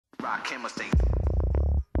Rock chemistry.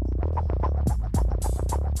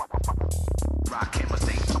 Rock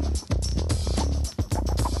chemistry.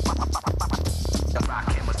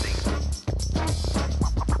 Rock chemistry.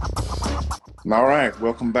 All right,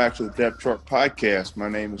 welcome back to the Depth Truck Podcast. My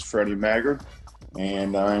name is Freddie Maggard,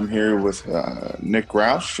 and I'm here with Nick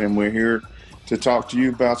Roush, and we're here to talk to you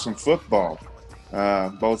about some football,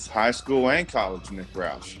 both high school and college, Nick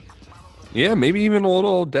Roush. Yeah, maybe even a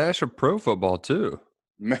little dash of pro football too.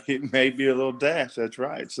 Maybe a little dash, that's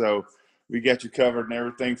right. So we got you covered in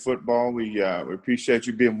everything football. We appreciate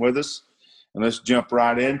you being with us, and let's jump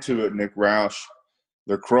right into it, Nick Roush.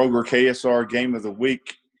 The Kroger KSR Game of the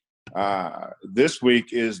Week. This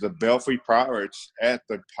week is the Belfry Pirates at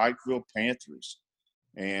the Pikeville Panthers.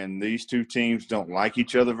 And these two teams don't like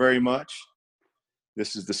each other very much.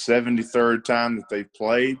 This is the 73rd time that they've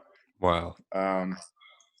played. Wow.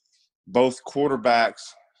 Both quarterbacks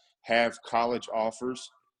have college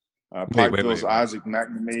offers. Pikeville's Isaac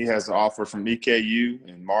McNamee has an offer from EKU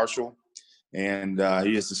in Marshall. And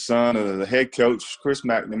he is the son of the head coach, Chris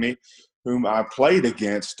McNamee, whom I played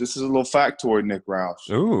against. This is a little factoid, Nick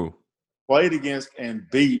Roush. Ooh. Played against and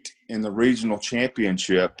beat in the regional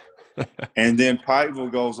championship. And then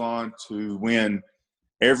Pikeville goes on to win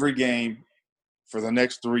every game for the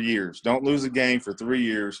next 3 years. Don't lose a game for 3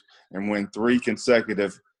 years and win 3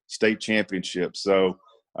 consecutive state championships. So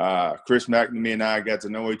Chris McNamee and I got to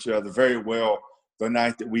know each other very well the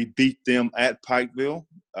night that we beat them at Pikeville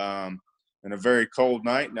in a very cold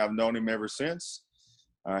night, and I've known him ever since.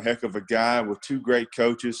 A heck of a guy with 2 great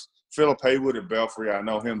coaches. Philip Haywood at Belfry, I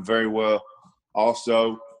know him very well.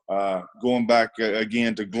 Also, going back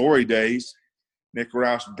again to glory days, Nick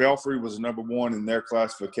Roush, Belfry was number 1 in their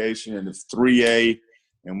classification in the 3A,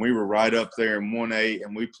 and we were right up there in 1A,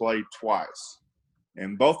 and we played twice.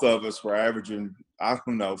 And both of us were averaging,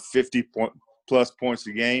 50-plus points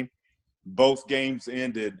a game. Both games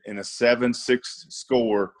ended in a 7-6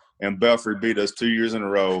 score, and Belfry beat us 2 years in a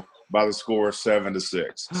row by the score of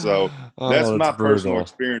 7-6. So that's my personal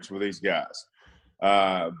experience with these guys.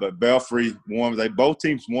 But Belfry won. Both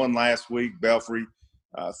teams won last week. Belfry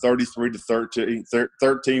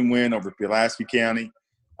 33-13 win over Pulaski County.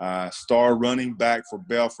 Star running back for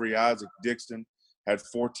Belfry, Isaac Dixon, had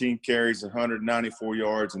 14 carries, 194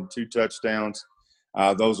 yards, and 2 touchdowns.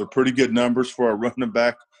 Those are pretty good numbers for a running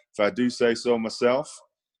back, if I do say so myself.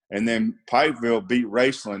 And then Pikeville beat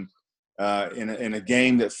Raceland in a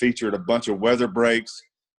game that featured a bunch of weather breaks,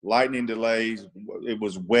 lightning delays. It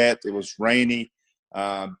was wet. It was rainy.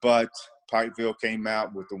 But Pikeville came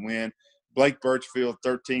out with the win. Blake Birchfield,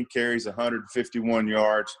 13 carries, 151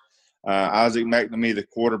 yards. Isaac McNamee, the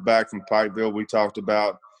quarterback from Pikeville, we talked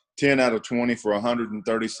about, 10 out of 20 for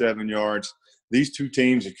 137 yards. These two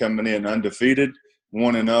teams are coming in undefeated,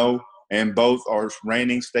 1-0, and both are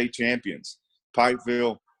reigning state champions.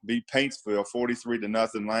 Pikeville beat Paintsville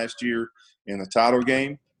 43-0 last year in the title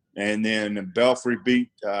game. And then Belfry beat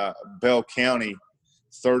Bell County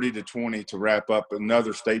 30-20 to wrap up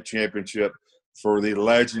another state championship for the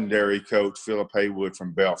legendary coach Philip Haywood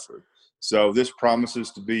from Belfry. So this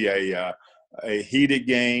promises to be a heated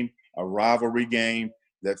game, a rivalry game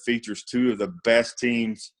that features 2 of the best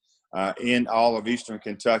teams in all of Eastern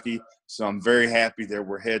Kentucky. So I'm very happy that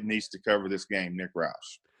we're heading east to cover this game, Nick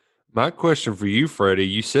Roush. My question for you, Freddie,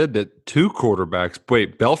 you said that 2 quarterbacks.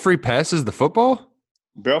 Wait, Belfry passes the football?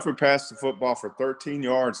 Belfry passed the football for 13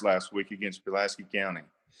 yards last week against Pulaski County.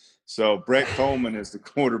 So Brett Coleman is the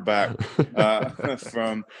quarterback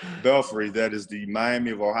from Belfry. That is the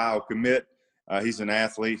Miami of Ohio commit. He's an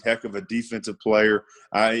athlete, heck of a defensive player.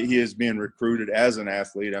 He is being recruited as an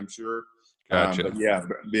athlete, I'm sure. Gotcha. But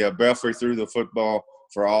yeah, Belfry threw the football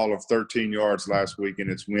for all of 13 yards last week in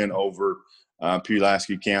its win over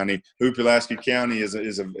Pulaski County. Pulaski County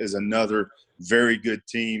is another very good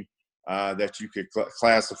team that you could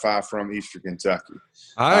classify from Eastern Kentucky.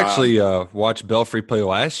 I actually watched Belfry play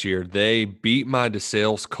last year. They beat my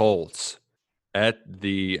DeSales Colts at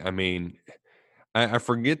I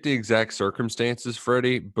forget the exact circumstances,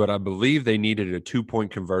 Freddie, but I believe they needed a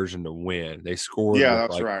 2-point conversion to win. They scored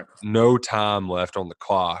right. No time left on the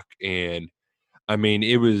clock. And,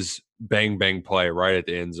 it was bang, bang play right at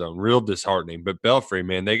the end zone. Real disheartening. But Belfry,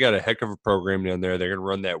 man, they got a heck of a program down there. They're going to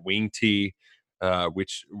run that wing tee,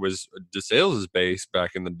 which was DeSales' base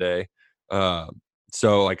back in the day.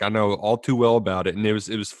 So, I know all too well about it. And it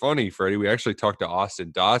was funny, Freddie. We actually talked to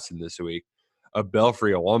Austin Dotson this week, a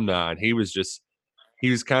Belfry alumni, and he was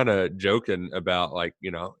kind of joking about,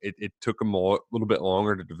 it took him a little bit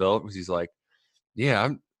longer to develop because he's like, yeah,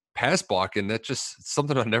 I'm pass blocking. That's just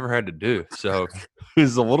something I never had to do. So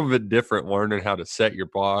it's a little bit different learning how to set your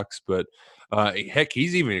blocks. But Heck,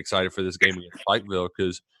 he's even excited for this game against Pikeville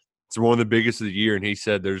because it's one of the biggest of the year, and he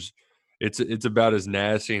said it's about as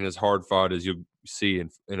nasty and as hard fought as you'll see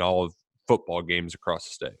in all of football games across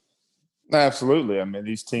the state. Absolutely. I mean,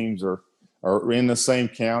 these teams are in the same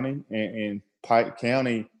county, and Pike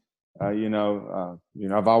County.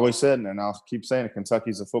 I've always said, and I'll keep saying it,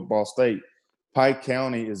 Kentucky's a football state. Pike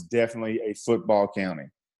County is definitely a football county.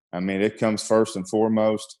 I mean, it comes first and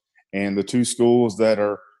foremost. And the two schools that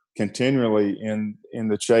are continually in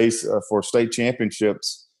the chase for state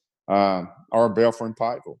championships are Belfry and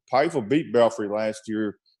Pikeville. Pikeville beat Belfry last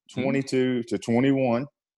year 22-21.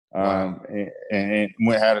 Wow. And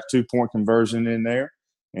we had a 2-point conversion in there,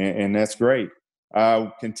 and that's great.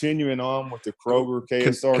 Continuing on with the Kroger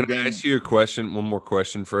KSR can game. I ask you one more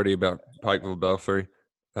question, Freddie, about Pikeville Belfry?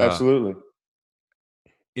 Absolutely.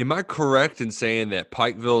 Am I correct in saying that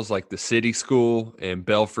Pikeville's like the city school and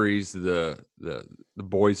Belfry's the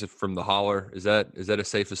boys from the holler? Is that a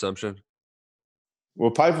safe assumption?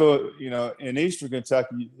 Well, Pikeville, in Eastern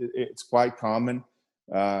Kentucky, it's quite common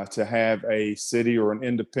to have a city or an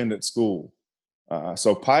independent school.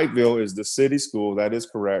 So Pikeville is the city school. That is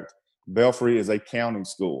correct. Belfry is a county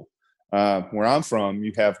school. Where I'm from,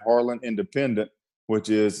 you have Harlan Independent, which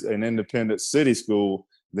is an independent city school.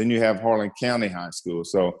 Then you have Harlan County High School.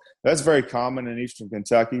 So that's very common in Eastern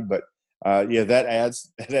Kentucky. But, that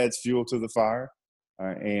adds fuel to the fire.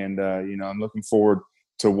 I'm looking forward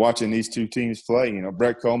to watching these two teams play.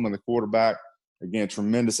 Brett Coleman, the quarterback, again,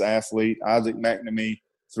 tremendous athlete. Isaac McNamee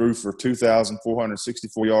threw for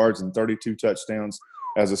 2,464 yards and 32 touchdowns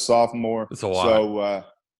as a sophomore. That's a lot. So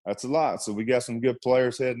that's a lot. So we got some good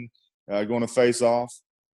players going to face off.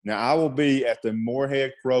 Now, I will be at the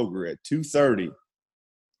Moorhead Kroger at 2:30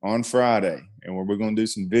 on Friday, and we're going to do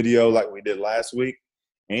some video like we did last week,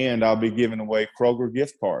 and I'll be giving away Kroger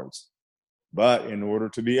gift cards. But in order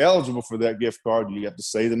to be eligible for that gift card, you have to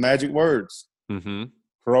say the magic words. Mm-hmm.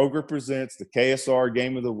 Kroger presents the KSR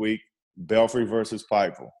Game of the Week, Belfry versus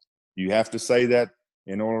Pikeville. You have to say that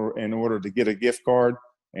in order to get a gift card,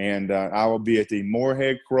 and I will be at the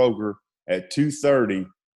Moorhead Kroger at 2:30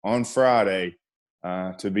 on Friday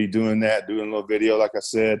to be doing a little video, like I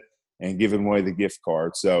said, and giving away the gift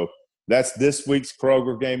card. So that's this week's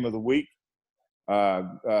Kroger Game of the Week.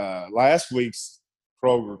 Last week's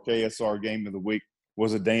Kroger KSR Game of the Week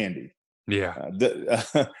was a dandy. Yeah.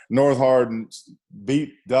 North Hardin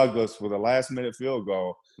beat Douglas with a last-minute field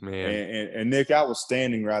goal. Man. And Nick, I was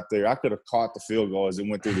standing right there. I could have caught the field goal as it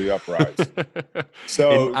went through the uprights.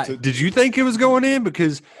 So did you think it was going in?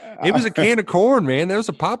 Because it was a can of corn, man. That was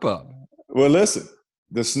a pop-up. Well, listen,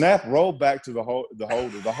 the snap rolled back to the holder.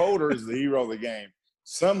 The holder is the hero of the game.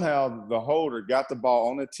 Somehow the holder got the ball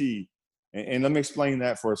on the tee. And let me explain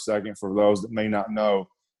that for a second for those that may not know.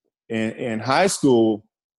 In high school,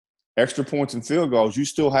 extra points and field goals, you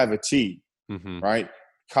still have a tee, right?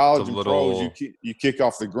 College and pros, you kick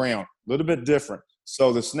off the ground. A little bit different.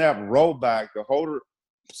 So the snap rolled back. The holder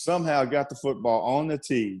somehow got the football on the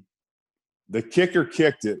tee. The kicker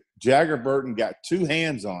kicked it. Jagger Burton got two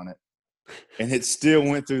hands on it, and it still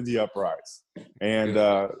went through the uprights. And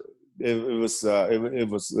it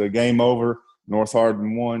was a game over. North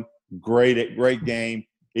Hardin won. Great game.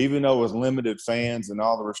 Even though it was limited fans and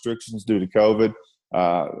all the restrictions due to COVID,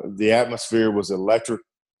 the atmosphere was electric,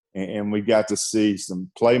 and we got to see some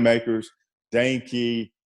playmakers, Dane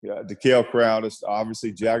Key, DeKale Crowdis,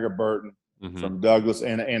 obviously Jagger Burton from Douglas,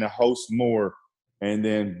 and a host more.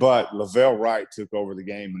 But Lavelle Wright took over the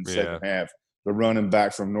game in the second half, the running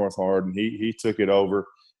back from North Hardin. He took it over.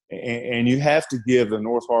 And you have to give the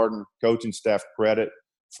North Hardin coaching staff credit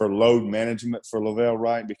for load management for Lavelle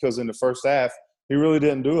Wright, because in the first half, he really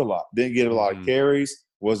didn't do a lot. Didn't get a lot of carries,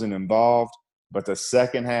 wasn't involved. But the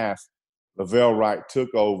second half, Lavelle Wright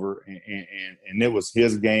took over, and it was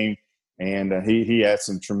his game. And he had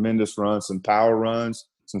some tremendous runs, some power runs,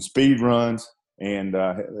 some speed runs, and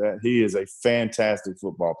he is a fantastic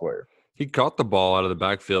football player. He caught the ball out of the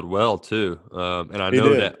backfield well, too. And I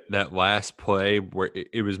know that last play where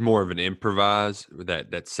it was more of an improvise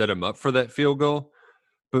that set him up for that field goal.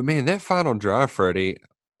 But, man, that final drive, Freddie,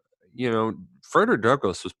 Frederick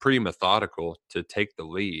Douglass was pretty methodical to take the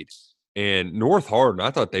lead. And North Hardin,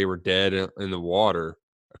 I thought they were dead in the water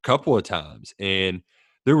a couple of times. And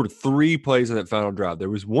there were 3 plays in that final drive. There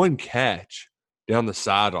was one catch down the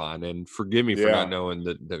sideline. And forgive me for not knowing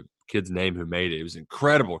the kid's name who made it. It was an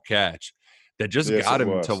incredible catch that just got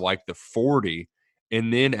him to like the 40.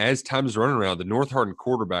 And then as time is running around, the North Hardin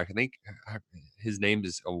quarterback, I think his name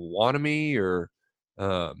is Awanami or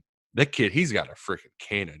that kid, he's got a freaking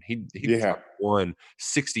cannon. He Yeah. won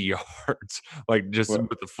 60 yards, like just Well,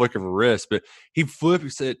 with the flick of a wrist. But he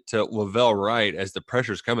flips it to Lavelle Wright as the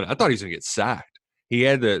pressure's coming. I thought he was gonna get sacked. He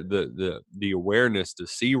had the awareness to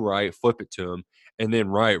see Wright, flip it to him, and then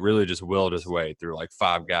Wright really just willed his way through like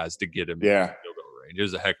 5 guys to get him in yeah. field goal range. It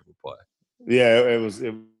was a heck of a play. Yeah, it was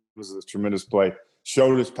a tremendous play.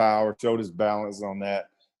 Showed his power, showed his balance on that,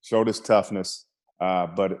 showed his toughness.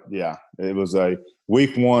 But yeah, it was a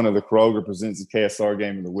week 1 of the Kroger Presents the KSR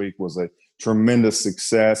Game of the Week was a tremendous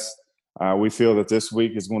success. We feel that this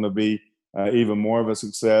week is going to be even more of a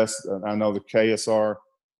success. I know the KSR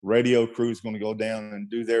radio crew is going to go down and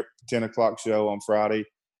do their 10 o'clock show on Friday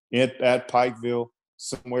at Pikeville,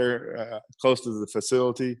 somewhere close to the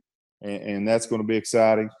facility, and that's going to be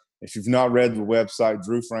exciting. If you've not read the website,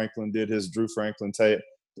 Drew Franklin did his Drew Franklin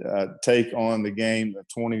take on the game,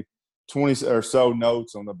 20 or so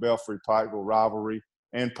notes on the Belfry-Pikeville rivalry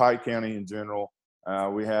and Pike County in general.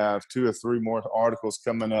 We have 2 or 3 more articles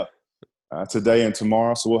coming up today and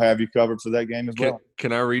tomorrow, so we'll have you covered for that game as well.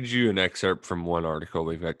 Can I read you an excerpt from one article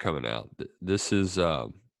we've got coming out? This is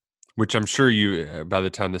which I'm sure you, by the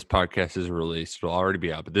time this podcast is released, it'll already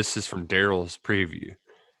be out, but this is from Daryl's preview.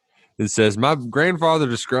 It says, my grandfather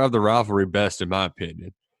described the rivalry best, in my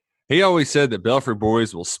opinion. He always said that Belfry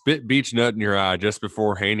boys will spit beech nut in your eye just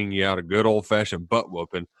before handing you out a good old-fashioned butt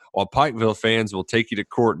whooping, while Pikeville fans will take you to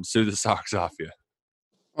court and sue the socks off you.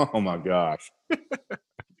 Oh, my gosh.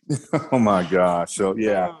 Oh, my gosh. So,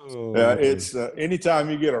 yeah, it's anytime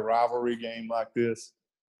you get a rivalry game like this,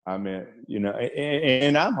 I mean, you know,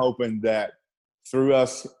 and I'm hoping that through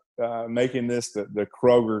us making this the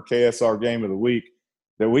Kroger KSR Game of the Week,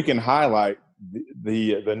 that we can highlight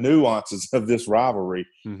the nuances of this rivalry,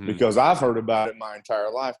 because I've heard about it my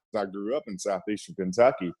entire life. I grew up in southeastern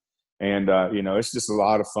Kentucky, and you know, it's just a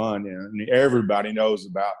lot of fun. And everybody knows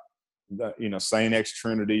about St. X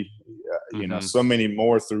Trinity, you know, so many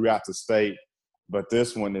more throughout the state. But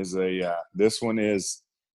this one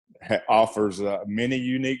offers many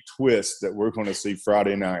unique twists that we're going to see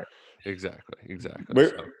Friday night. Exactly. So,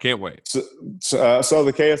 can't wait. So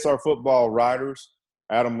the KSR football writers,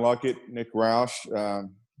 Adam Luckett, Nick Roush,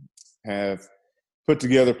 have put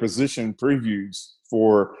together position previews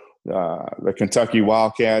for the Kentucky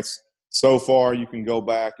Wildcats. So far, you can go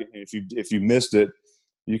back, and if you missed it,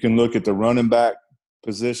 you can look at the running back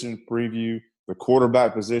position preview, the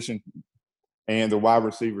quarterback position, and the wide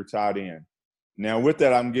receiver tight end. Now, with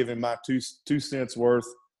that, I'm giving my two cents worth,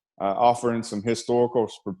 offering some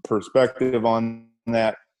historical perspective on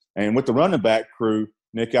that. And with the running back crew,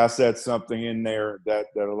 Nick, I said something in there that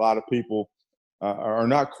a lot of people are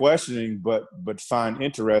not questioning, but find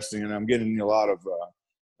interesting, and I'm getting a lot of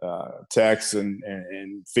texts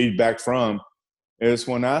and feedback from, is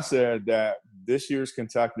when I said that this year's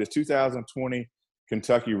Kentucky, the 2020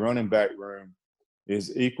 Kentucky running back room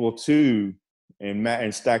is equal to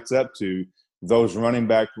and stacks up to those running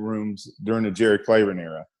back rooms during the Jerry Claiborne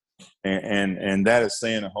era, and that is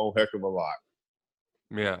saying a whole heck of a lot.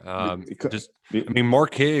 Yeah,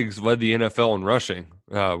 Mark Higgs led the NFL in rushing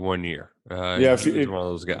 1 year. He's one of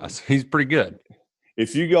those guys. He's pretty good.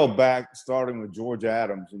 If you go back, starting with George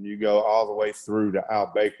Adams, and you go all the way through to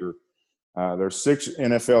Al Baker, there's 6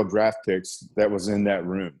 NFL draft picks that was in that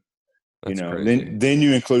room. That's crazy. Then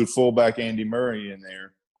you include fullback Andy Murray in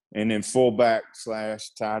there, and then fullback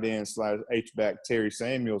 / tight end / H-back Terry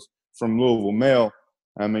Samuels from Louisville Male.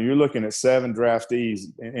 I mean, you're looking at 7 draftees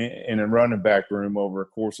in a running back room over a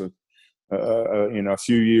course of, a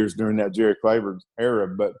few years during that Jerry Claiborne era.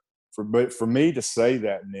 But for me to say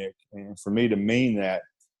that, Nick, and for me to mean that,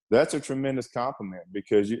 that's a tremendous compliment,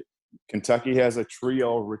 because Kentucky has a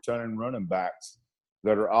trio of returning running backs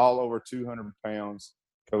that are all over 200 pounds,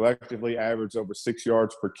 collectively average over 6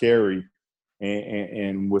 yards per carry.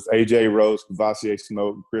 And with A.J. Rose, Kvassier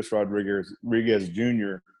Smoke, Chris Rodriguez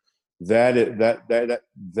Jr., that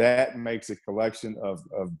makes a collection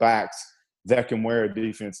of backs that can wear a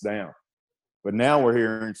defense down. But now we're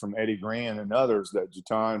hearing from Eddie Grand and others that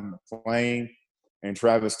Jaton McClain and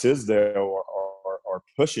Travis Tisdale are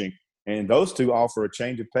pushing, and those two offer a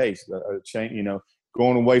change of pace,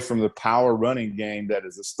 going away from the power running game that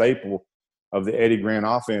is a staple of the Eddie Grand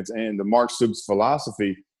offense and the Mark Stoops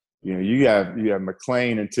philosophy. You have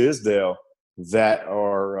McClain and Tisdale that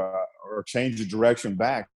are change of direction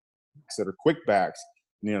backs, that are quick backs.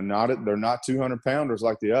 They're not 200 pounders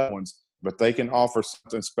like the other ones, but they can offer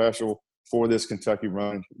something special for this Kentucky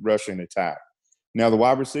rushing attack. Now, the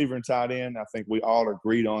wide receiver and tight end, I think we all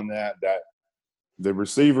agreed on that the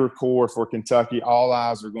receiver core for Kentucky, all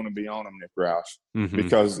eyes are going to be on them, Nick Roush,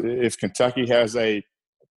 because if Kentucky has a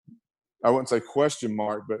I wouldn't say question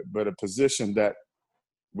mark, but a position that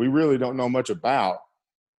we really don't know much about,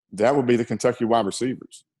 that would be the Kentucky wide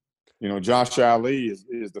receivers. You know, Josh Ali is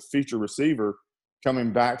the feature receiver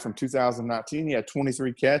coming back from 2019. He had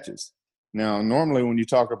 23 catches. Now, normally when you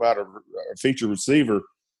talk about a feature receiver,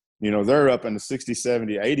 you know, they're up in the 60,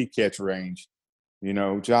 70, 80 catch range. You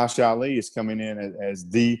know, Josh Ali is coming in as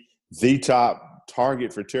the top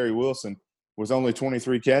target for Terry Wilson, was only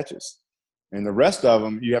 23 catches. And the rest of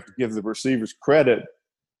them, you have to give the receivers credit,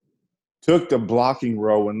 took the blocking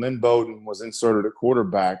role when Lynn Bowden was inserted at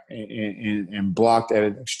quarterback and blocked at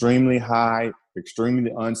an extremely high,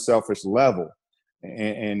 extremely unselfish level.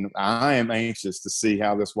 And I am anxious to see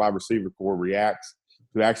how this wide receiver core reacts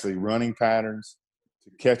to actually running patterns,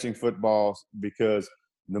 to catching footballs, because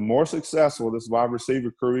the more successful this wide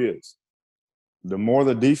receiver crew is, the more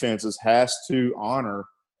the defenses has to honor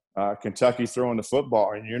Kentucky throwing the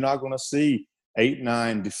football. And you're not going to see 8,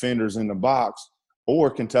 9 defenders in the box,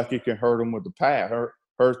 or Kentucky can hurt them with the pass,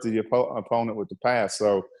 hurt the opponent with the pass.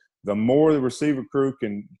 So the more the receiver crew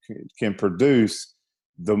can produce,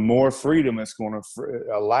 the more freedom it's going to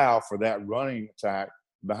allow for that running attack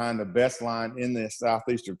behind the best line in the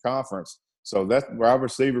Southeastern Conference. So that wide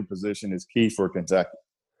receiver position is key for Kentucky.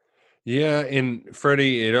 Yeah, and Freddie,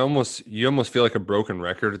 you almost feel like a broken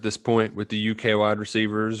record at this point with the UK wide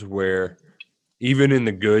receivers, where even in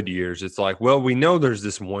the good years, it's like, well, we know there's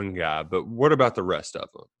this one guy, but what about the rest of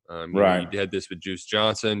them? Right. You had this with Juice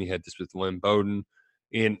Johnson, you had this with Lynn Bowden,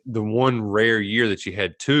 and the one rare year that you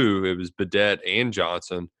had two, it was Badette and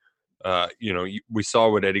Johnson. We saw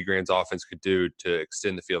what Eddie Grant's offense could do to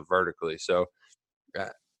extend the field vertically. So,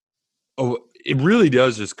 it really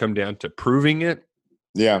does just come down to proving it.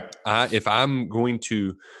 Yeah. If I'm going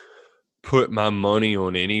to put my money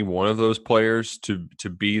on any one of those players to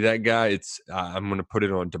be that guy, I'm going to put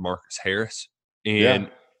it on DeMarcus Harris.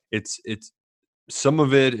 And it's some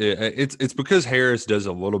of it's because Harris does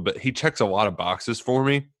a little bit. He checks a lot of boxes for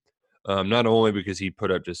me. Not only because he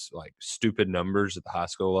put up just like stupid numbers at the high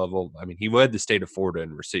school level. I mean, he led the state of Florida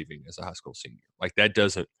in receiving as a high school senior. Like that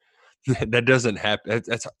doesn't happen.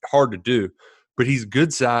 That's hard to do. But he's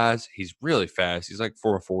good size. He's really fast. He's like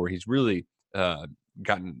 4'4". He's really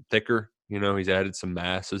gotten thicker. You know, he's added some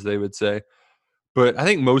mass, as they would say. But I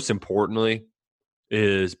think most importantly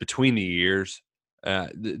is between the years.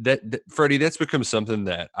 Freddie, that's become something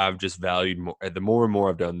that I've just valued more. The more and more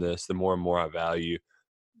I've done this, the more and more I value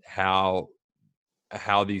how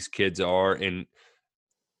these kids are. And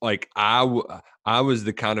like I was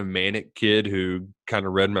the kind of manic kid who kind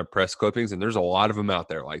of read my press clippings, and there's a lot of them out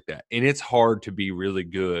there like that. And it's hard to be really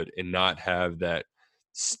good and not have that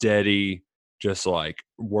steady, just like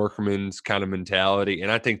workman's kind of mentality.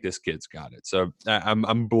 And I think this kid's got it. So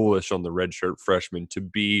I'm bullish on the redshirt freshman to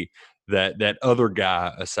be that other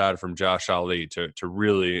guy aside from Josh Ali to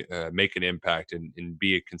really make an impact and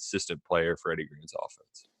be a consistent player for Eddie Grant's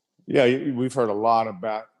offense. Yeah, we've heard a lot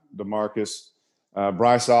about DeMarcus.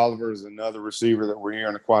 Bryce Oliver is another receiver that we're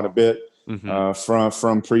hearing quite a bit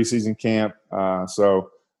from preseason camp. So,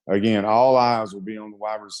 again, all eyes will be on the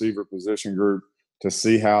wide receiver position group to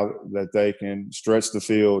see how that they can stretch the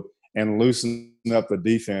field and loosen up the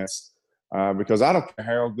defense. Because I don't care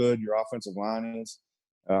how good your offensive line is.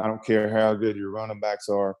 I don't care how good your running backs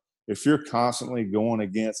are. If you're constantly going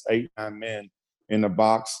against 8, 9 men in the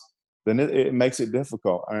box, then it makes it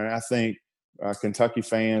difficult. I mean, I think Kentucky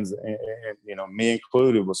fans, and me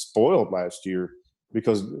included, was spoiled last year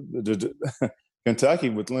because Kentucky,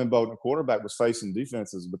 with Lynn Bowden quarterback, was facing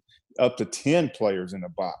defenses with up to 10 players in the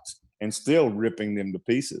box and still ripping them to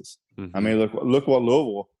pieces. I mean, look what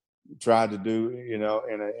Louisville tried to do,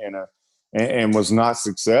 and was not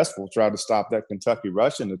successful. Tried to stop that Kentucky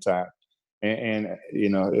rushing attack, and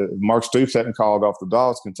Mark Stoops hadn't called off the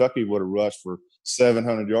dogs, Kentucky would have rushed for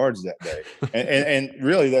 700 yards that day. and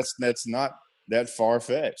really, that's not that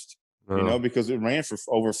far-fetched, because it ran for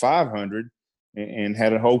over 500 and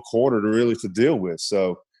had a whole quarter to deal with.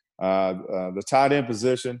 So the tight end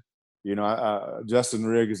position, Justin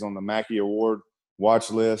Rigg is on the Mackey Award watch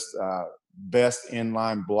list, best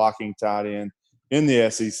inline blocking tight end in the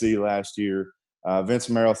SEC last year. Vince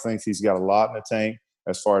Merrill thinks he's got a lot in the tank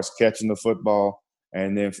as far as catching the football.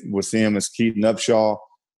 And then with him is Keaton Upshaw,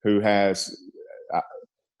 who has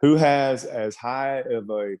as high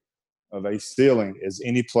of a ceiling as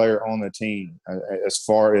any player on the team as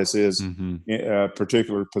far as his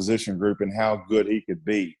particular position group and how good he could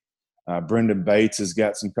be. Brendan Bates has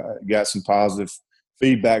got some positive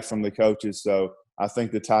feedback from the coaches. So I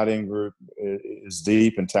think the tight end group is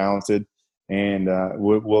deep and talented, and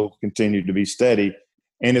will continue to be steady,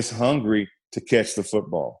 and is hungry to catch the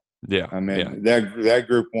football. Yeah. I mean, that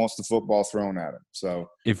group wants the football thrown at them. So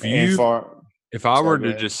If I sorry, were go to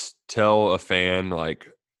ahead. just tell a fan, like,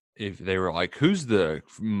 if they were like, who's the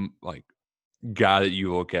like guy that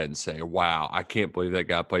you look at and say, wow, I can't believe that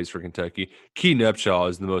guy plays for Kentucky. Keaton Upshaw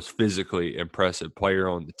is the most physically impressive player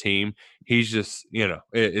on the team. He's just,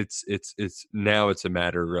 it's now it's a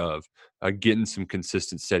matter of getting some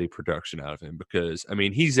consistent, steady production out of him because, I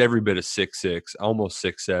mean, he's every bit of 6'6", almost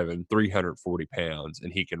 6'7", 340 pounds,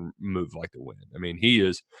 and he can move like the wind. I mean, he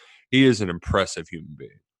is an impressive human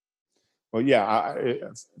being. Well, yeah,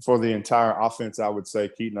 for the entire offense, I would say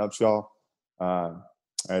Keaton Upshaw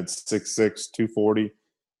at 6'6", 240.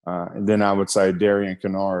 And then I would say Darian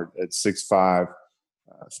Kennard at 6'5",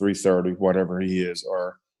 330, whatever he is,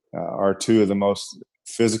 are two of the most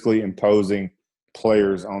physically imposing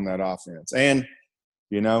players on that offense. And,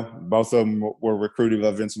 both of them were recruited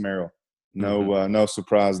by Vince Merrill. No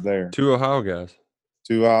surprise there. Two Ohio guys.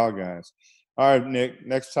 Two Ohio guys. All right, Nick,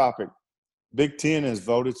 next topic. Big Ten has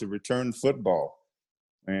voted to return football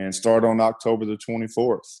and start on October the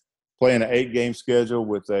 24th. Playing an 8-game schedule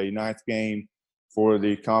with a 9th game for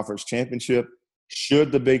the conference championship.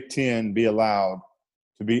 Should the Big Ten be allowed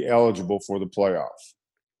to be eligible for the playoff?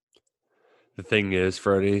 The thing is,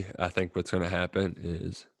 Freddie, I think what's going to happen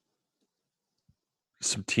is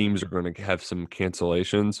some teams are going to have some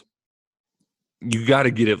cancellations. You got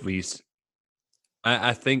to get at least –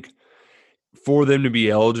 I think for them to be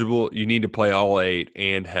eligible, you need to play all 8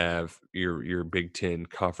 and have your Big Ten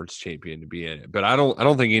conference champion to be in it. But I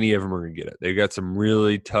don't think any of them are going to get it. They've got some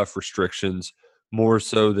really tough restrictions, more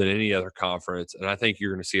so than any other conference, and I think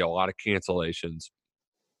you're going to see a lot of cancellations.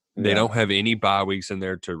 They don't have any bye weeks in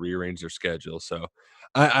there to rearrange their schedule, so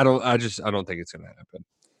I don't think it's going to happen.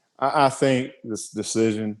 I think this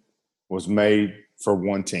decision was made for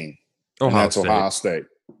one team, and Ohio that's State. Ohio State.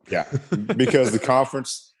 Yeah, because the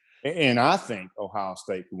conference, and I think Ohio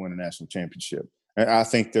State could win a national championship. And I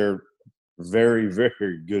think they're a very,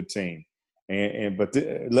 very good team. But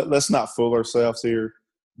let's not fool ourselves here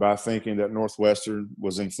by thinking that Northwestern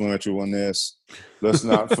was influential in this. Let's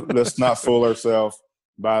not fool ourselves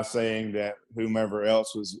by saying that whomever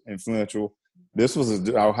else was influential. This was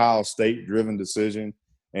an Ohio State-driven decision,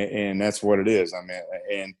 and that's what it is. I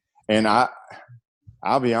mean, and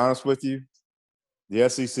I'll be honest with you, the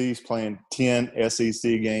SEC is playing 10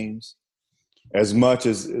 SEC games. As much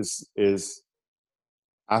as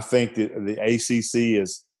I think that the ACC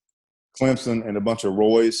is Clemson and a bunch of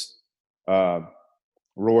Roys,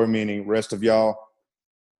 Roy meaning rest of y'all.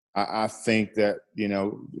 I think that,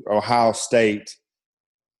 Ohio State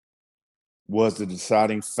was the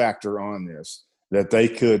deciding factor on this, that they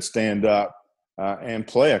could stand up and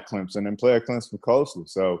play a Clemson closely.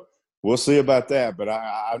 So we'll see about that. But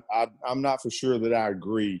I'm not for sure that I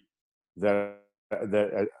agree that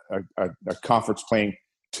a conference playing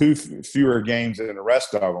 2 fewer games than the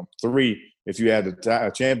rest of them, 3 if you add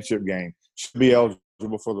a championship game, should be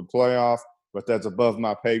eligible for the playoff. But that's above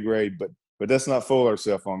my pay grade. But let's not fool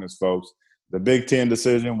ourselves on this, folks. The Big Ten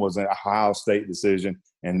decision was an Ohio State decision,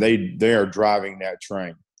 and they are driving that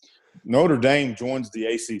train. Notre Dame joins the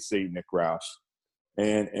ACC, Nick Roush,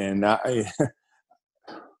 and I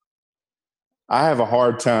have a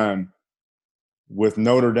hard time with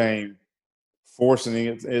Notre Dame forcing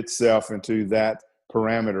itself into that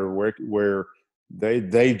parameter where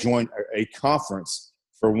they join a conference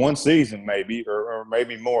for one season, maybe or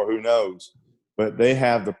maybe more, who knows? But they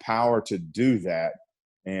have the power to do that,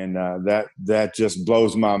 and that just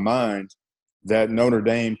blows my mind that Notre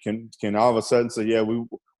Dame can all of a sudden say, yeah,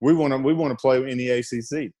 we want to play in the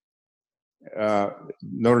ACC.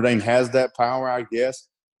 Notre Dame has that power, I guess,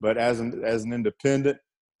 but as an independent,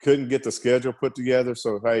 couldn't get the schedule put together.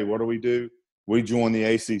 So hey, what do? We join the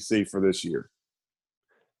ACC for this year.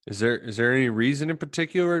 Is there any reason in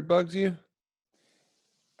particular it bugs you?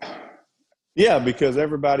 Yeah, because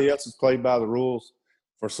everybody else has played by the rules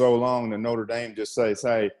for so long that Notre Dame just says,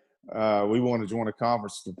 hey, we want to join a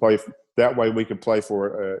conference to play. That way we can play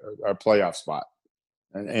for a playoff spot.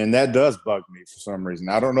 And that does bug me for some reason.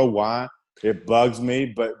 I don't know why it bugs me,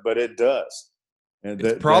 but it does. And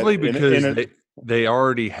it's probably because they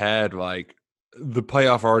already had, like, the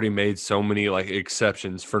playoff already made so many, like,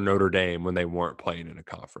 exceptions for Notre Dame when they weren't playing in a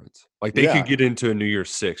conference. Like, they could get into a New Year's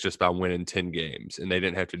Six just by winning 10 games, and they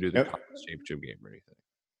didn't have to do the conference championship game or anything.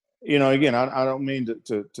 Again, I don't mean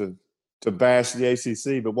to bash the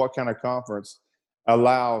ACC, but what kind of conference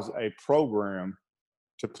allows a program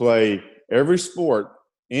to play every sport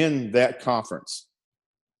in that conference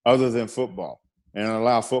other than football and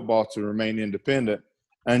allow football to remain independent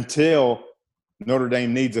until Notre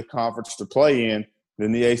Dame needs a conference to play in?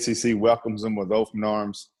 Then the ACC welcomes them with open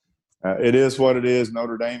arms. It is what it is.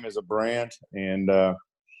 Notre Dame is a brand, and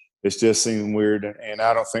it's just seeming weird. And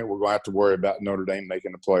I don't think we're going to have to worry about Notre Dame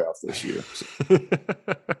making the playoff this year.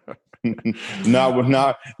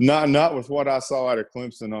 Not with what I saw out of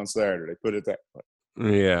Clemson on Saturday. Put it that way.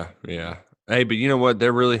 Yeah. Hey, but you know what?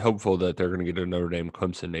 They're really hopeful that they're going to get a Notre Dame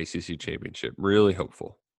Clemson ACC championship. Really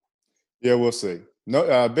hopeful. Yeah, we'll see.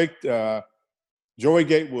 No, Joey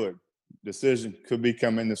Gatewood decision could be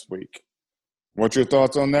coming this week. What's your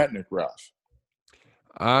thoughts on that, Nick Roush?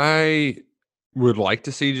 I would like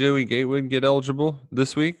to see Joey Gatewood get eligible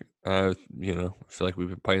this week. I feel like we've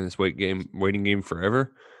been playing this waiting game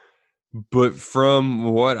forever. But from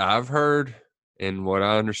what I've heard and what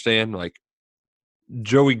I understand, like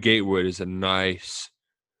Joey Gatewood is a nice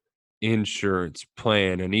insurance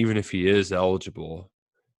plan, and even if he is eligible,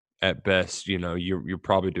 at best, you're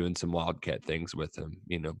probably doing some wildcat things with him,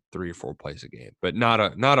 3 or 4 plays a game, but not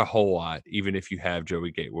a whole lot, even if you have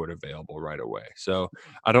Joey Gatewood available right away. So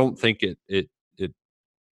I don't think it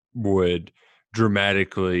would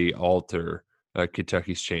dramatically alter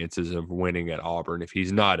Kentucky's chances of winning at Auburn if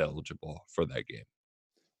he's not eligible for that game.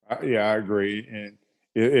 Yeah, I agree. And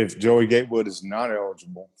if Joey Gatewood is not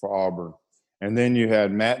eligible for Auburn, and then you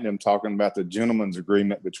had Matt and them talking about the gentleman's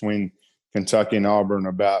agreement between Kentucky and Auburn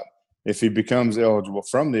about if he becomes eligible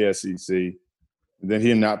from the SEC, then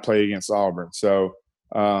he'll not play against Auburn. So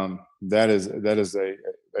that is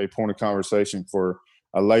a point of conversation for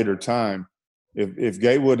a later time. If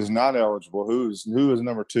Gatewood is not eligible, who is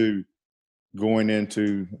number 2 going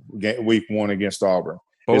into week 1 against Auburn?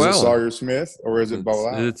 Is it Sawyer Smith or is it Bo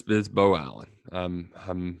Allen? It's Bo Allen.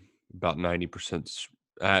 I'm about 90%.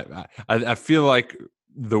 I feel like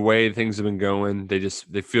the way things have been going,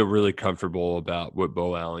 they feel really comfortable about what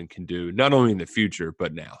Bo Allen can do, not only in the future,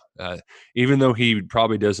 but now. Even though he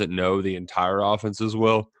probably doesn't know the entire offense as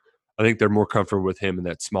well, I think they're more comfortable with him in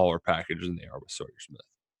that smaller package than they are with Sawyer Smith.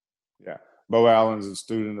 Yeah. Bo Allen's a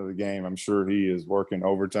student of the game. I'm sure he is working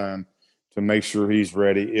overtime to make sure he's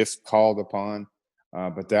ready if called upon.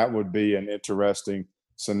 But that would be an interesting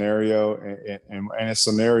scenario and a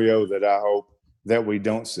scenario that I hope that we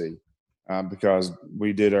don't see because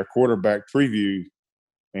we did our quarterback preview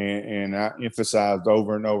and I emphasized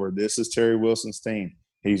over and over, this is Terry Wilson's team.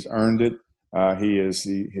 He's earned it. He is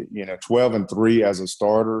 12-3 as a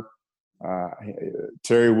starter.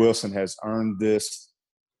 Terry Wilson has earned this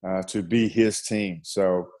to be his team.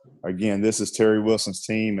 So, again, this is Terry Wilson's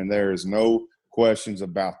team, and there is no questions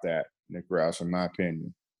about that, Nick Roush, in my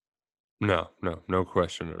opinion. No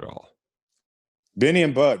question at all. Benny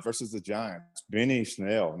and Bud versus the Giants. Benny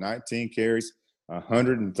Snell, 19 carries,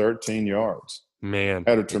 113 yards. Man.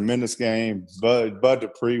 Had a tremendous game. Bud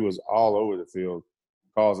Dupree was all over the field,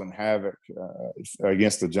 causing havoc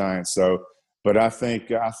against the Giants. So, but I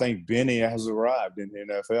think Benny has arrived in the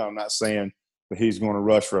NFL. I'm not saying that he's going to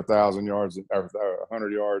rush for 1,000 yards or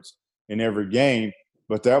 100 yards in every game,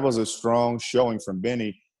 but that was a strong showing from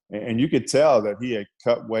Benny. And you could tell that he had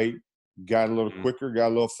cut weight, got a little quicker, got a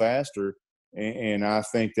little faster. And I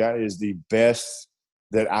think that is the best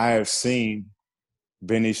that I have seen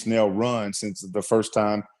Benny Snell run since the first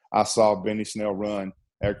time I saw Benny Snell run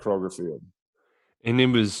at Kroger Field. And it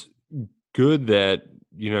was good that,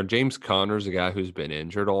 James Conner's a guy who's been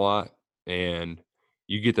injured a lot. And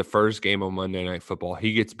you get the first game on Monday Night Football.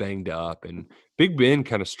 He gets banged up. And Big Ben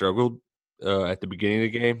kind of struggled at the beginning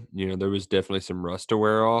of the game. There was definitely some rust to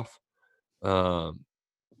wear off.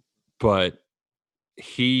 But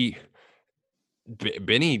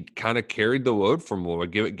Benny kind of carried the load from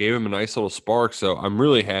Lloyd, gave him a nice little spark. So I'm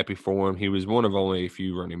really happy for him. He was one of only a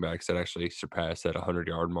few running backs that actually surpassed that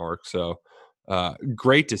 100-yard mark. So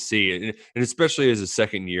great to see it. And especially as a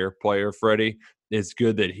second-year player, Freddie, it's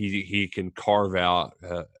good that he can carve out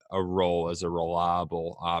a role as a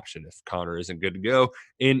reliable option if Conner isn't good to go.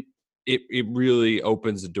 And it really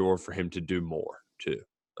opens the door for him to do more, too.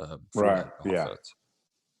 Right, yeah.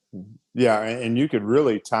 Yeah, and you could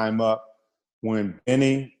really time up when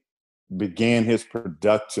Benny began his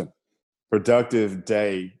productive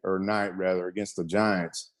day or night, rather, against the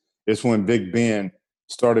Giants. It's when Big Ben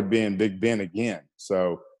started being Big Ben again.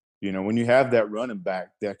 So, when you have that running back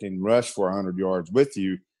that can rush for 100 yards with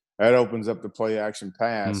you, that opens up the play action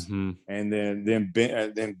pass. Mm-hmm. And then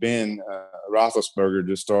Ben Roethlisberger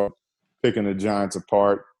just started picking the Giants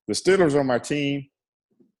apart. The Steelers are my team.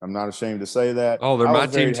 I'm not ashamed to say that. Oh, they're my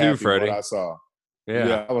team too, Freddie. What I saw.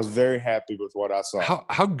 Yeah, I was very happy with what I saw.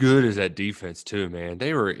 How good is that defense too, man?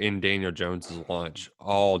 They were in Daniel Jones's lunch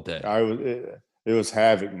all day. It was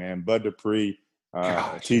havoc, man. Bud Dupree,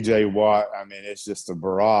 T.J. Watt. I mean, it's just a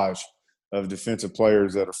barrage of defensive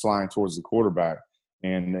players that are flying towards the quarterback.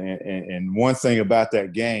 And one thing about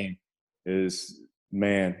that game, is,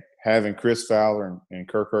 man, having Chris Fowler and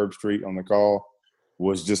Kirk Herbstreit on the call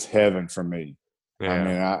was just heaven for me. I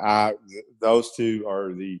Yeah. mean, those two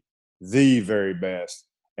are the very best.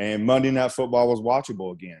 And Monday Night Football was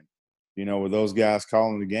watchable again, with those guys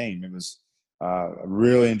calling the game. It was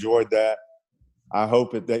really enjoyed that. I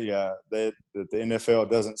hope that the NFL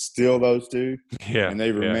doesn't steal those two Yeah. and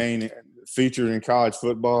they remain featured in college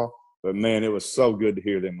football. But, man, it was so good to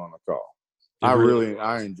hear them on the call.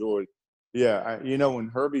 I enjoyed –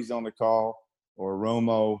 when Herbie's on the call or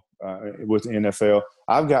Romo with the NFL,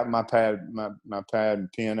 I've got my pad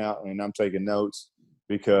and pen out, and I'm taking notes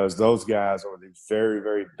because those guys are the very,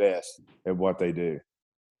 very best at what they do.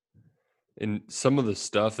 And some of the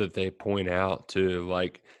stuff that they point out too,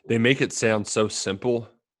 like they make it sound so simple.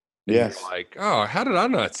 And Yes. you're like, oh, how did I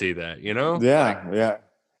not see that? Yeah.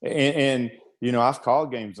 And I've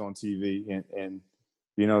called games on TV and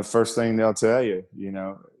the first thing they'll tell you,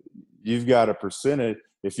 you've got a percentage.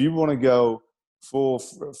 If you want to go full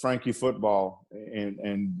Frankie football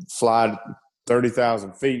and fly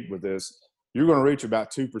 30,000 feet with this, you're going to reach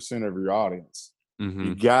about 2% of your audience.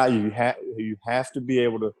 Mm-hmm. You have to be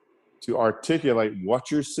able to articulate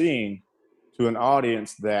what you're seeing to an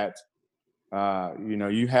audience that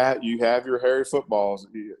you have your Harry footballs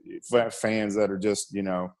fans that are just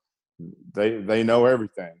they know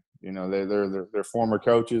everything. They're former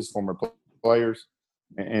coaches, former players,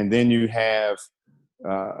 and then you have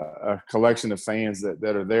a collection of fans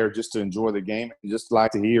that are there just to enjoy the game and just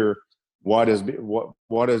like to hear what is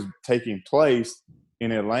taking place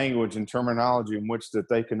in a language and terminology in which that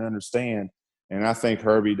they can understand. And I think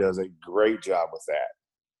Herbie does a great job with that.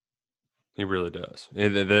 He really does.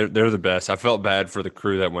 They're the best. I felt bad for the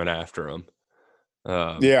crew that went after him.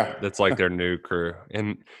 That's like their new crew.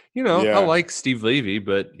 And, I like Steve Levy,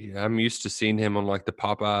 but I'm used to seeing him on like the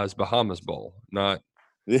Popeyes Bahamas Bowl, not,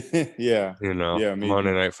 Monday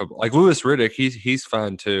Night Football. Like Louis Riddick, he's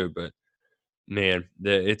fine too, but man,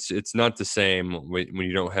 it's not the same when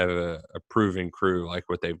you don't have a proven crew like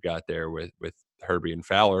what they've got there with Herbie and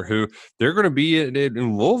Fowler, who they're going to be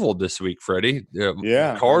in Louisville this week, Freddie.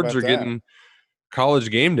 Cards are getting College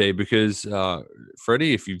Game Day because,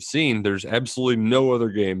 Freddie, if you've seen, there's absolutely no other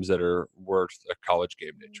games that are worth a College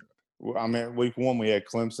Game Day trip. Well, I mean, week one we had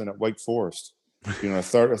Clemson at Wake Forest, a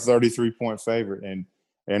 33-point favorite.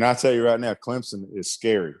 And I tell you right now, Clemson is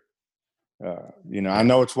scary. I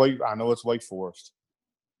know it's Wake Forest,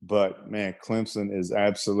 but man, Clemson is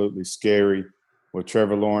absolutely scary with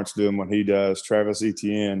Trevor Lawrence doing what he does, Travis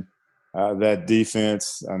Etienne, that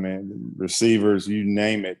defense. I mean, receivers, you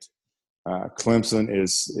name it. Clemson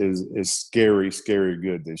is scary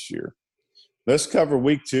good this year. Let's cover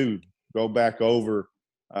week two. Go back over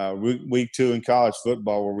week two in college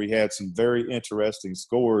football where we had some very interesting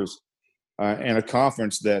scores and a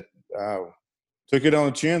conference that took it on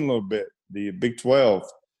the chin a little bit. The Big 12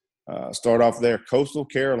 start off there. Coastal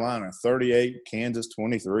Carolina 38, Kansas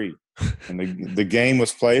 23, and the game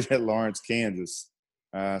was played at Lawrence, Kansas.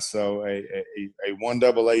 So a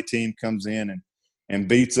 1AA team comes in and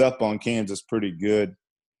beats up on Kansas pretty good.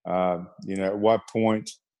 At what point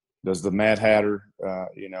does the Mad Hatter?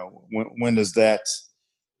 When does that?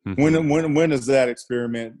 Mm-hmm. When does that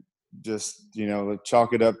experiment just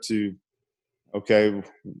chalk it up to? Okay,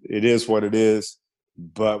 it is what it is,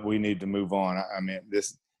 but we need to move on. I mean,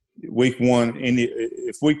 this week one.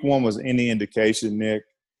 If week one was any indication, Nick,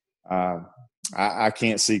 I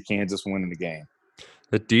can't see Kansas winning the game.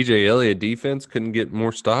 The DJ Elliott defense couldn't get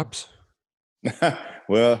more stops.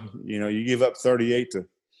 Well, you give up 38 to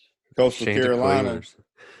Coastal Carolina.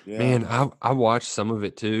 Yeah. Man, I watched some of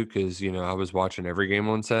it too because I was watching every game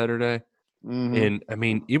on Saturday, and I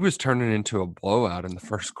mean it was turning into a blowout in the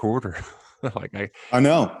first quarter. I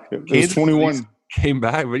know it was 21. Came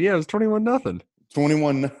back, but it was 21-0.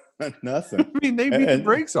 21-0. I mean, they beat the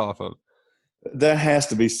brakes off them. That has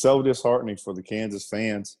to be so disheartening for the Kansas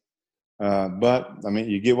fans. But I mean,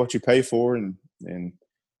 you get what you pay for, and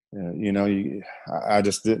I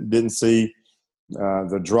just didn't see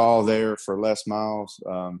the draw there for Les Miles.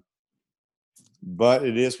 But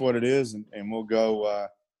it is what it is, and we'll go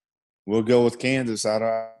with Kansas.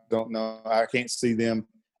 I don't know. I can't see them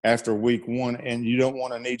after week one, and you don't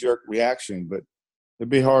want a knee-jerk reaction, but it'd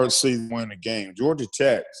be hard to see them win the game. Georgia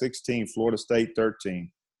Tech 16, Florida State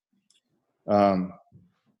 13.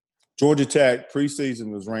 Georgia Tech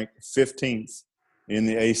preseason was ranked 15th in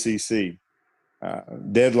the ACC,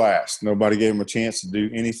 dead last. Nobody gave them a chance to do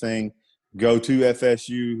anything. Go to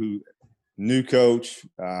FSU, who new coach,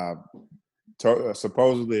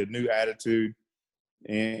 supposedly a new attitude,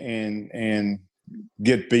 and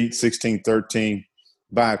get beat 16-13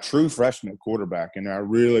 by a true freshman quarterback. And I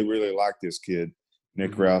really, really like this kid,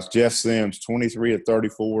 Nick Roush. Jeff Sims, 23 of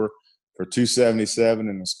 34 for 277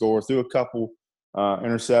 and a score. Threw a couple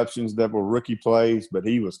interceptions that were rookie plays, but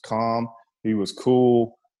he was calm. He was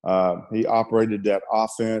cool. He operated that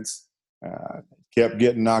offense, kept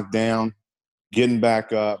getting knocked down, getting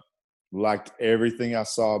back up. Liked everything I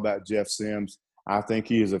saw about Jeff Sims. I think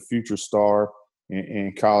he is a future star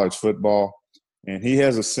in college football. And he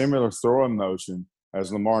has a similar throwing motion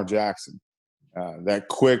as Lamar Jackson. That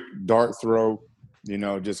quick dart throw,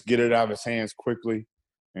 just get it out of his hands quickly.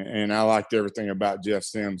 And I liked everything about Jeff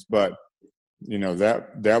Sims. But,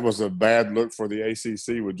 that was a bad look for the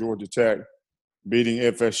ACC with Georgia Tech beating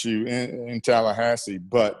FSU in Tallahassee.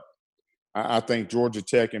 But I think Georgia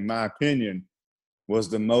Tech, in my opinion, was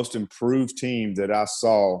the most improved team that I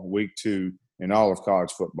saw week 2 in all of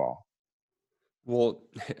college football. Well,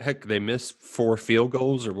 heck, they missed 4 field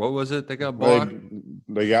goals, or what was it? They got blocked?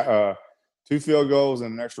 They got 2 field goals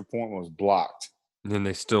and an extra point was blocked. And then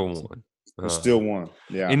they still won. They still won,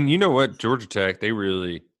 yeah. And you know what? Georgia Tech, they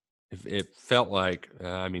really – it felt like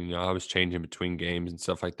I was changing between games and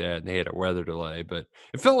stuff like that, and they had a weather delay, but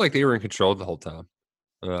it felt like they were in control the whole time.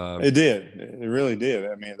 It did. It really did.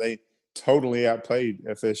 I mean, they totally outplayed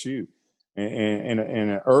FSU. And in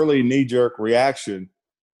an early knee-jerk reaction,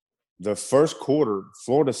 the first quarter,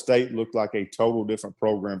 Florida State looked like a total different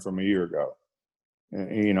program from a year ago.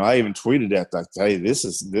 And, I even tweeted that, like, hey, this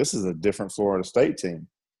is a different Florida State team.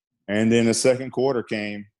 And then the second quarter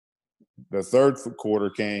came, the third quarter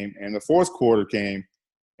came, and the fourth quarter came,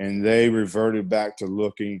 and they reverted back to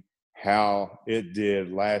looking how it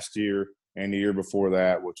did last year and the year before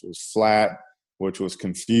that, which was flat, which was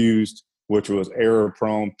confused, which was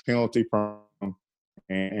error-prone, penalty-prone,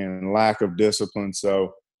 and lack of discipline.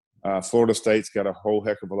 So Florida State's got a whole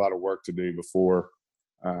heck of a lot of work to do before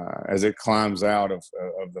as it climbs out of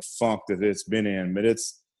the funk that it's been in. But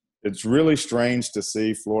it's really strange to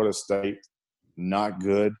see Florida State not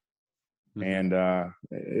good. And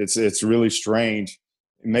it's really strange,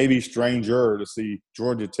 maybe stranger, to see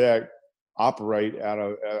Georgia Tech operate out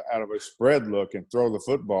of a spread look and throw the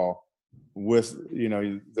football with,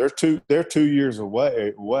 they're 2 years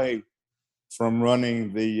away from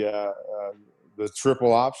running the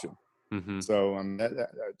triple option. So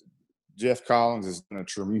Jeff Collins has done a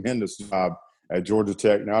tremendous job at Georgia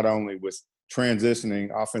Tech, not only with transitioning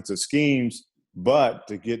offensive schemes, but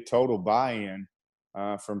to get total buy-in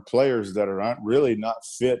from players that are not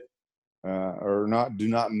fit or do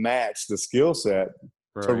not match the skill set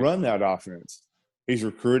to run that offense. He's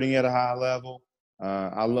recruiting at a high level.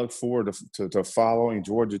 I look forward to following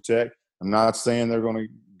Georgia Tech. I'm not saying they're going to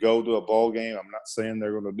go to a bowl game. I'm not saying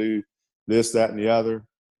they're going to do this, that, and the other.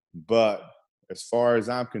 But as far as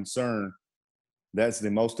I'm concerned, that's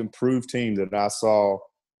the most improved team that I saw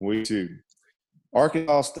week 2.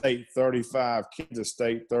 Arkansas State 35, Kansas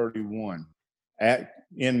State 31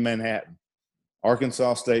 in Manhattan.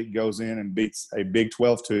 Arkansas State goes in and beats a Big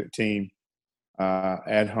 12 team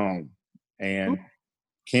at home. And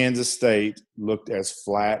Kansas State looked as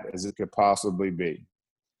flat as it could possibly be.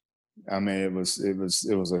 I mean, it was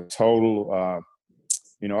a total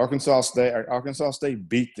Arkansas State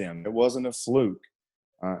beat them. It wasn't a fluke.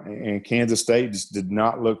 And Kansas State just did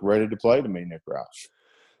not look ready to play to me, Nick Roush.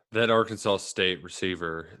 That Arkansas State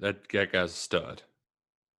receiver, that guy's a stud.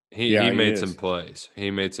 He made some plays.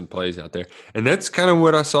 He made some plays out there. And that's kind of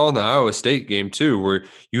what I saw in the Iowa State game too, where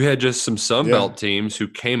you had just some Sunbelt teams who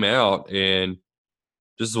came out and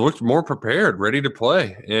just looked more prepared, ready to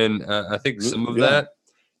play. And I think some of that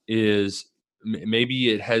is maybe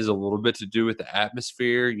it has a little bit to do with the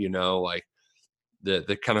atmosphere, like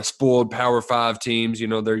the kind of spoiled Power 5 teams,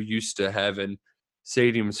 they're used to having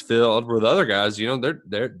stadiums filled, where the other guys,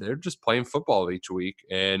 they're just playing football each week,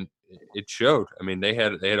 and it showed. I mean, they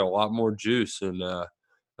had a lot more juice, and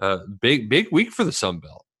big week for the Sun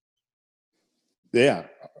Belt. Yeah,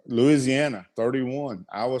 Louisiana 31,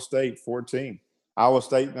 Iowa State 14. Iowa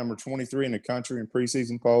State number 23 in the country in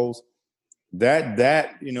preseason polls. That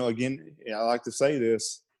again, I like to say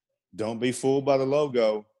this: don't be fooled by the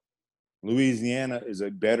logo. Louisiana is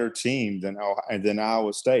a better team than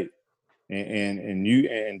Iowa State,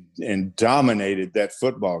 and dominated that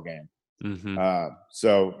football game.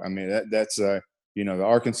 So I mean that's the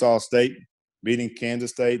Arkansas State beating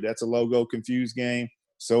Kansas State. That's a logo confused game.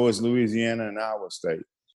 So is Louisiana and Iowa State.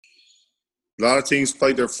 A lot of teams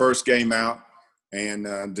played their first game out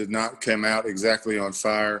and did not come out exactly on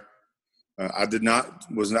fire. I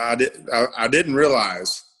didn't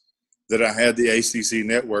realize that I had the ACC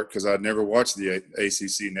network because I'd never watched the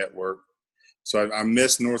ACC network. So I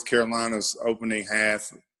missed North Carolina's opening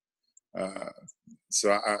half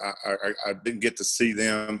so I didn't get to see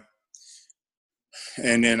them.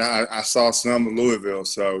 And then I saw some of Louisville.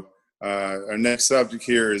 So our next subject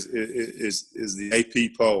here is the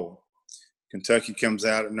AP poll. Kentucky comes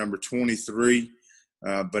out at number 23,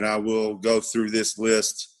 but I will go through this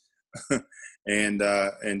list and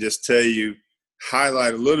just tell you,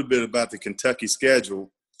 highlight a little bit about the Kentucky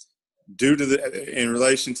schedule in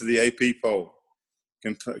relation to the AP poll.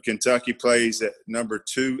 Kentucky plays at number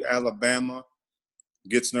 2 Alabama,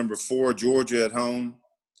 gets number 4 Georgia at home,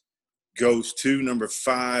 goes to number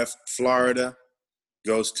 5 Florida,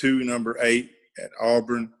 goes to number 8 at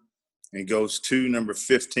Auburn, and goes to number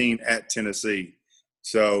 15 at Tennessee.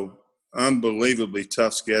 So unbelievably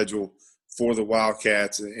tough schedule for the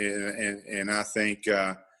Wildcats, and I think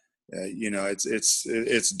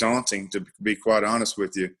it's daunting, to be quite honest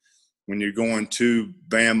with you, when you're going to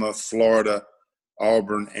Bama, Florida,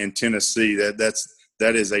 Auburn, and Tennessee.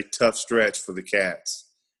 That is a tough stretch for the Cats.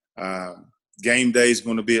 Game day is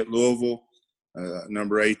going to be at Louisville.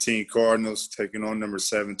 Number 18 Cardinals taking on number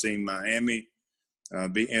 17 Miami.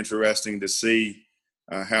 Be interesting to see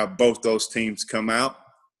how both those teams come out.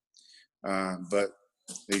 But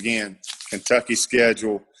again, Kentucky's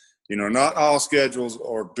schedule, not all schedules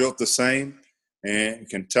are built the same, and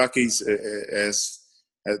Kentucky's as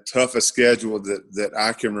tough a schedule that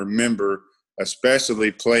I can remember,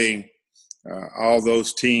 especially playing all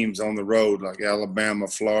those teams on the road like Alabama,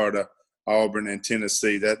 Florida, Auburn, and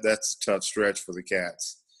Tennessee. That's a tough stretch for the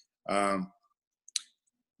Cats.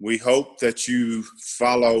 We hope that you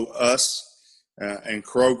follow us and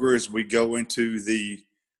Kroger as we go into the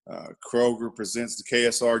Kroger presents the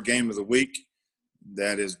KSR Game of the Week.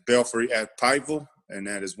 That is Belfry at Pikeville, and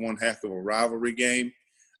that is one heck of a rivalry game.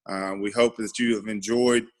 We hope that you have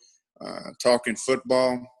enjoyed talking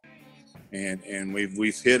football, and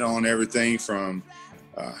we've hit on everything from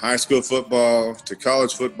high school football to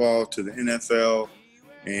college football to the NFL,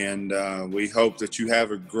 and we hope that you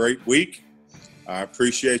have a great week. I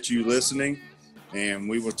appreciate you listening, and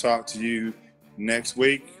we will talk to you next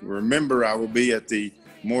week. Remember, I will be at the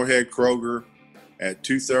Moorhead Kroger at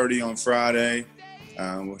 2:30 on Friday.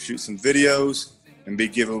 We'll shoot some videos and be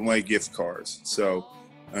giving away gift cards. So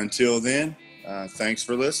until then, thanks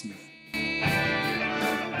for listening.